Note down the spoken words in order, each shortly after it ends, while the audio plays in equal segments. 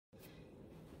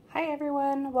Hi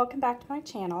everyone, welcome back to my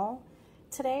channel.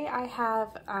 Today I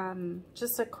have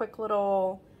just a quick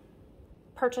little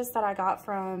purchase that I got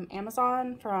from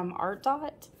Amazon from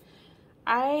Artdot.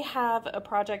 I have a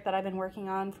project that I've been working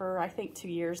on for I think 2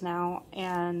 years now,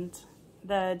 and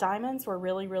the diamonds were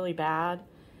really bad.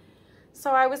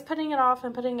 So I was putting it off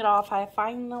and putting it off. I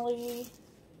finally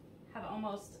have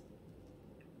almost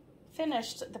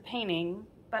finished the painting,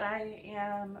 but I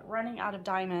am running out of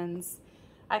diamonds.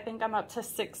 I think I'm up to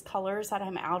 6 colors that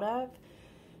I'm out of.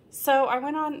 So I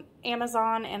went on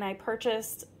Amazon and I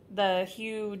purchased the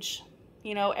huge,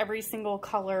 every single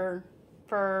color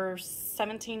for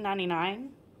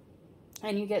 $17.99.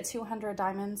 And you get 200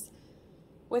 diamonds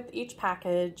with each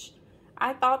package.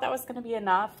 I thought that was going to be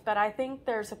enough, but I think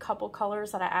there's a couple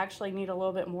colors that I actually need a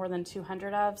little bit more than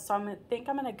 200 of. So I think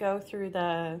I'm going to go through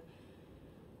the,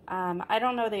 I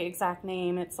don't know the exact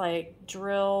name. It's like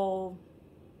Drill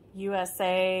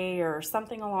USA or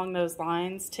something along those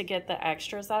lines to get the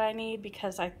extras that I need,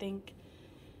 because I think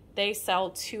they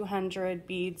sell 200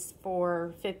 beads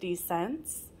for 50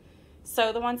 cents.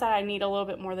 So the ones that I need a little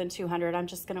bit more than 200, I'm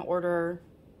just going to order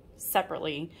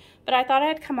separately. But I thought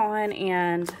I'd come on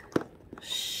and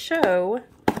show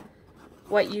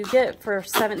what you get for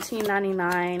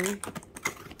 $17.99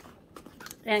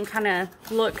 and kind of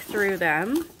look through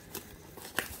them.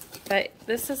 But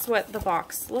this is what the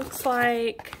box looks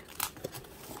like.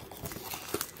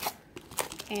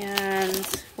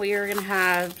 And we are going to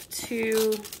have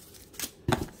 2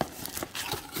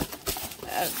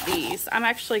 of these. I'm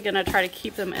actually going to try to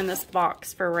keep them in this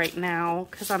box for right now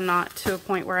because I'm not to a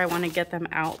point where I want to get them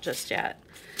out just yet.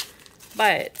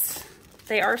 But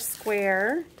they are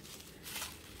square.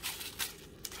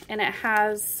 And it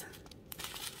has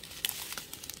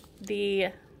the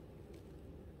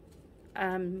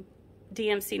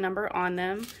DMC number on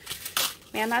them.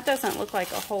 Man, that doesn't look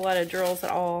like a whole lot of drills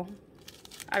at all.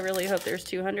 I really hope there's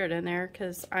 200 in there,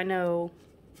 because I know,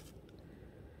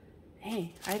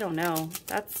 hey, I don't know.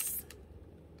 I'm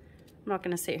not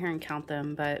going to sit here and count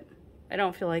them, but I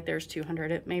don't feel like there's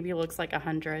 200. It maybe looks like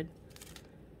 100.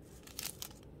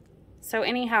 So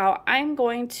anyhow, I'm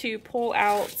going to pull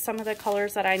out some of the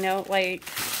colors that I know, like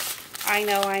I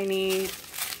know I need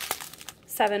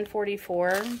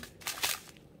 744.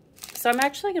 So I'm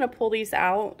actually going to pull these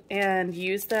out and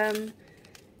use them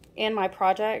in my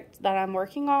project that I'm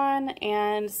working on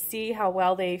and see how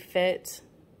well they fit,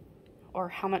 or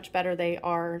how much better they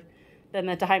are than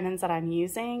the diamonds that I'm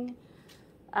using.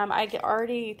 I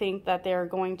already think that they're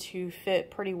going to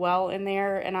fit pretty well in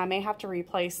there, and I may have to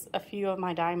replace a few of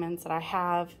my diamonds that I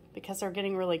have because they're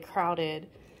getting really crowded.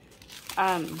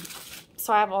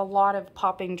 So I have a lot of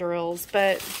popping drills,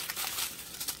 but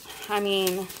I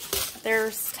mean,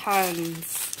 there's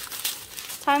tons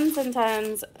and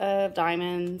tons of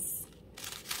diamonds.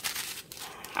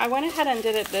 I went ahead and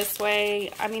did it this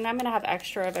way. I mean, I'm going to have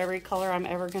extra of every color I'm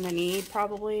ever going to need,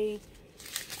 probably,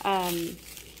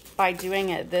 by doing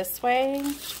it this way,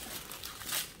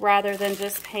 rather than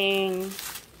just paying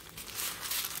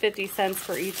 50 cents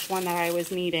for each one that I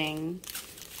was needing.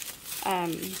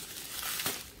 I'm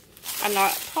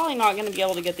probably not going to be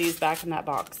able to get these back in that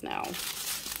box now,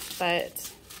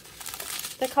 but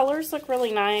the colors look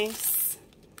really nice.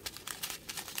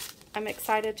 I'm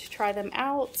excited to try them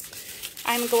out.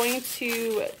 I'm going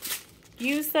to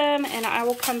use them, and I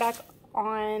will come back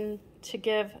on to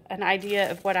give an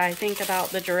idea of what I think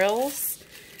about the drills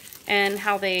and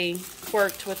how they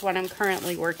worked with what I'm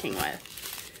currently working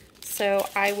with. So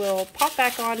I will pop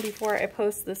back on before I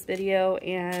post this video,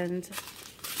 and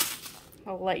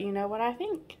I'll let you know what I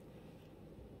think.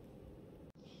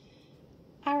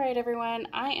 Alright everyone,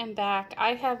 I am back.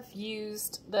 I have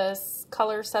used this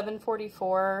color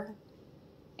 744,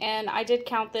 and I did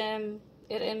count them.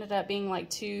 It ended up being like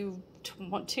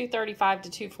 235 to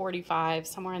 245,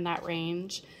 somewhere in that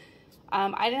range.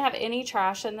 I didn't have any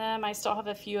trash in them. I still have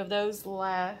a few of those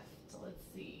left. Let's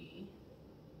see.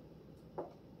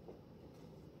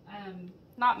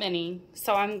 Not many.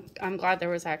 So I'm glad there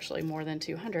was actually more than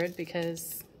 200,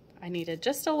 because I needed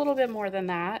just a little bit more than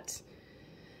that.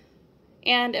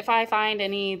 And if I find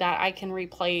any that I can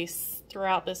replace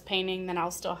throughout this painting, then I'll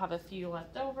still have a few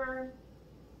left over.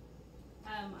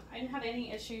 I didn't have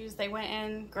any issues. They went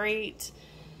in great.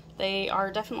 They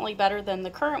are definitely better than the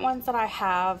current ones that I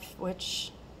have,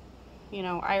 which,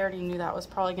 I already knew that was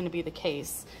probably going to be the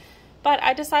case. But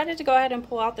I decided to go ahead and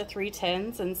pull out the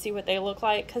 310s and see what they look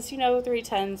like, because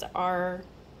 310s are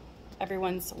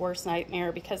everyone's worst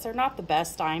nightmare because they're not the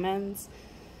best diamonds.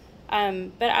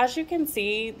 But as you can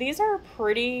see, these are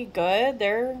pretty good.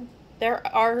 There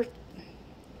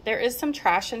is some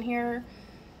trash in here.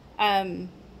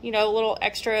 you know, little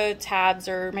extra tabs,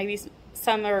 or maybe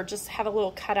some are just have a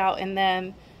little cutout in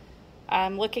them.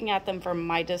 Looking at them from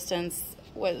my distance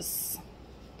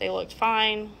they looked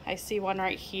fine. I see one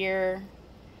right here.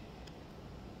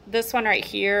 This one right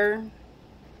here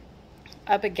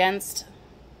up against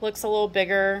looks a little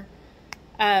bigger.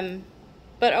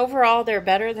 But overall, they're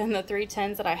better than the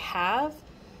 310s that I have.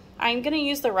 I'm going to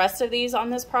use the rest of these on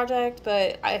this project,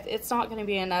 but it's not going to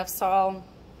be enough, so I'll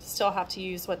still have to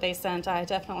use what they sent. I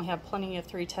definitely have plenty of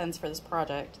 310s for this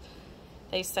project.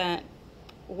 They sent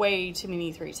way too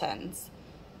many 310s.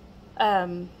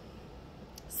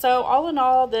 So all in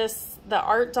all, the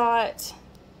Artdot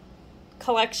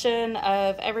collection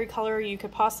of every color you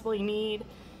could possibly need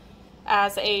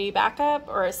as a backup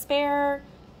or a spare,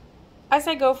 I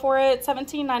say go for it.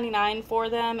 $17.99 for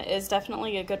them is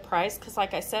definitely a good price, because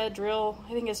like I said, I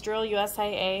think it's Drill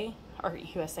USAA, or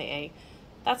USAA,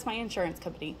 that's my insurance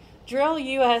company. Drill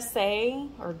USA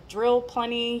or Drill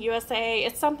Plenty USA,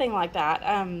 it's something like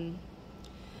that.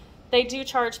 They do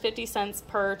charge 50 cents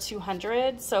per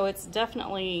 200, so it's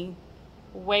definitely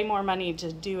way more money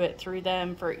to do it through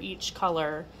them for each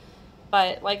color.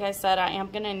 But like I said, I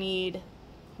am gonna need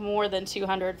more than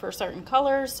 200 for certain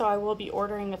colors, so I will be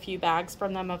ordering a few bags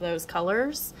from them of those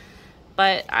colors.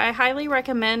 But I highly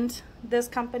recommend this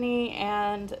company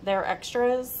and their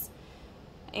extras,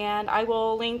 and I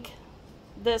will link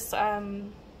this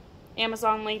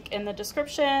Amazon link in the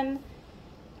description.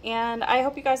 And I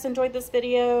hope you guys enjoyed this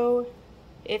video.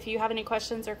 If you have any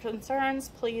questions or concerns,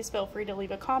 please feel free to leave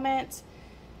a comment.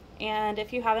 And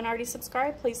if you haven't already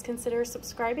subscribed, please consider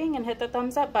subscribing and hit the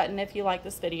thumbs up button if you like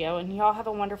this video. And y'all have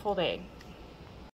a wonderful day.